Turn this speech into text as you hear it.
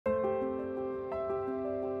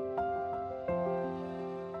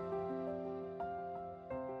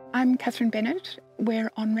I'm Catherine Bennett.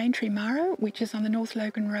 We're on Raintree Mara, which is on the North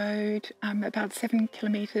Logan Road, about 7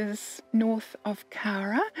 kilometres north of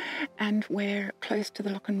Cowra, and we're close to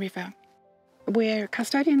the Lachlan River. We're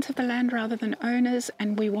custodians of the land rather than owners,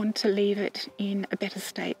 and we want to leave it in a better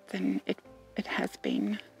state than it has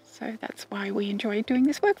been. So that's why we enjoy doing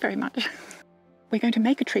this work very much. We're going to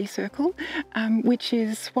make a tree circle, which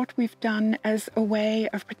is what we've done as a way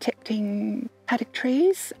of protecting paddock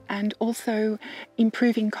trees and also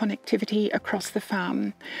improving connectivity across the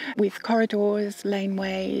farm with corridors,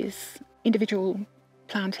 laneways, individual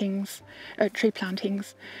plantings, tree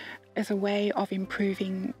plantings, as a way of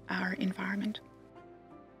improving our environment.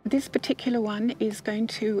 This particular one is going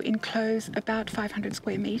to enclose about 500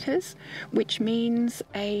 square metres, which means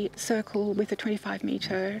a circle with a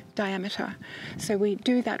 25-metre diameter. So we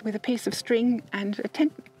do that with a piece of string and a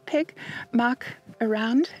tent peg mark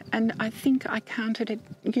around, and I think I counted it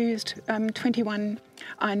used 21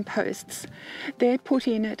 iron posts. They're put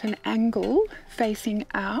in at an angle facing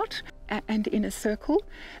out and in a circle.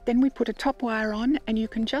 Then we put a top wire on, and you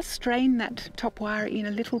can just strain that top wire in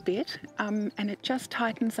a little bit and it just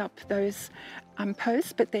tightens up those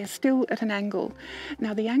posts, but they're still at an angle.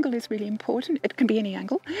 Now the angle is really important. It can be any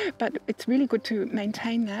angle, but it's really good to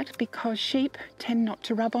maintain that because sheep tend not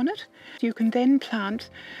to rub on it. You can then plant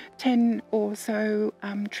 10 or so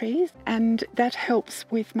trees, and that helps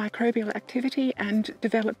with microbial activity and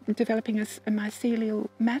developing a mycelial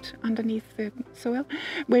mat underneath the soil.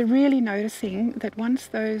 We're really noticing that once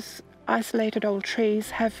those isolated old trees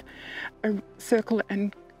have a circle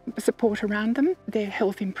and support around them, their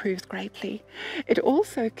health improves greatly. It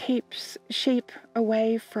also keeps sheep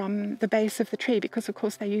away from the base of the tree because of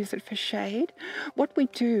course they use it for shade. What we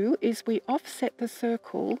do is we offset the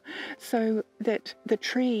circle so that the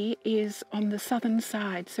tree is on the southern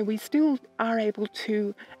side, so we still are able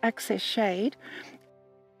to access shade.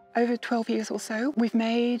 Over 12 years or so, we've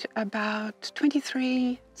made about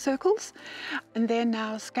 23 circles, and they're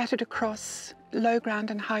now scattered across low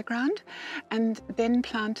ground and high ground, and then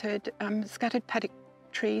planted scattered paddock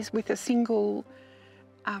trees with a single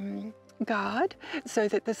guard so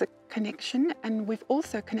that there's a connection, and we've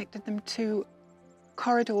also connected them to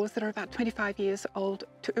corridors that are about 25 years old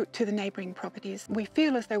to the neighbouring properties. We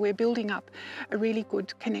feel as though we're building up a really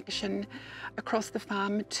good connection across the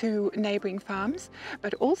farm to neighbouring farms,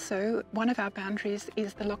 but also one of our boundaries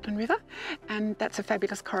is the Lachlan River, and that's a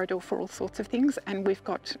fabulous corridor for all sorts of things, and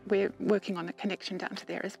we're working on a connection down to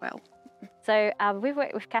there as well. So we've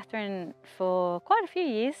worked with Catherine for quite a few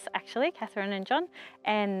years actually, Catherine and John,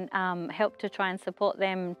 and helped to try and support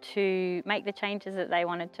them to make the changes that they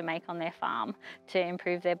wanted to make on their farm to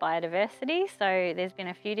improve their biodiversity. So there's been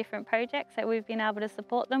a few different projects that we've been able to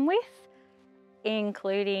support them with,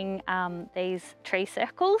 including these tree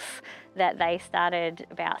circles that they started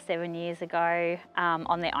about 7 years ago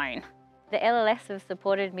on their own. The LLS have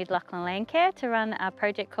supported Mid Lachlan Landcare to run a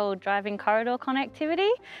project called Driving Corridor Connectivity,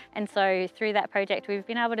 and so through that project we've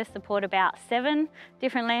been able to support about 7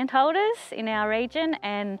 different landholders in our region,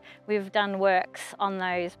 and we've done works on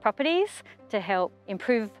those properties to help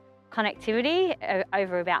improve connectivity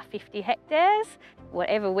over about 50 hectares.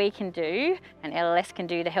 Whatever we can do and LLS can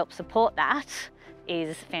do to help support that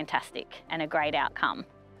is fantastic and a great outcome.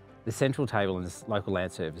 The Central Tablelands Local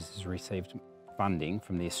Land Service has received funding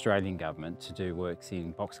from the Australian government to do works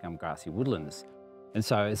in boxgum grassy woodlands. And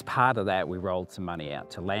so as part of that, we rolled some money out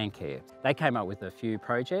to Landcare. They came up with a few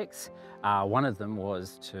projects. One of them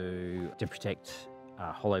was to protect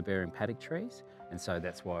hollow-bearing paddock trees. And so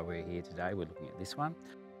that's why we're here today. We're looking at this one.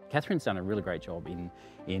 Catherine's done a really great job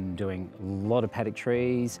in doing a lot of paddock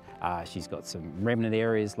trees. She's got some remnant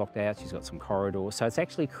areas locked out. She's got some corridors. So it's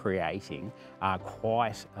actually creating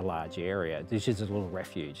quite a large area. This is a little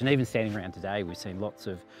refuge. And even standing around today, we've seen lots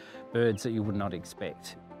of birds that you would not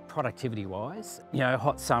expect. Productivity-wise, you know,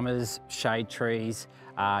 hot summers, shade trees,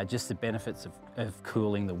 just the benefits of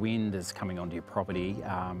cooling the wind as coming onto your property.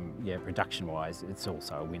 Yeah, production-wise, it's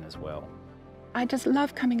also a win as well. I just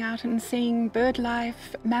love coming out and seeing bird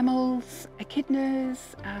life, mammals,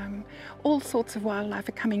 echidnas, all sorts of wildlife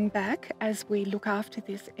are coming back as we look after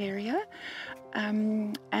this area.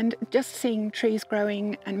 And just seeing trees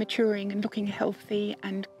growing and maturing and looking healthy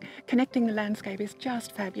and connecting the landscape is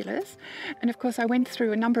just fabulous. And of course I went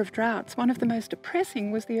through a number of droughts. One of the most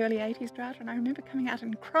depressing was the early 80s drought, and I remember coming out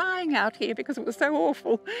and crying out here because it was so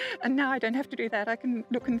awful. And now I don't have to do that. I can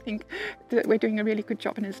look and think that we're doing a really good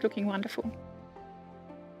job and it's looking wonderful.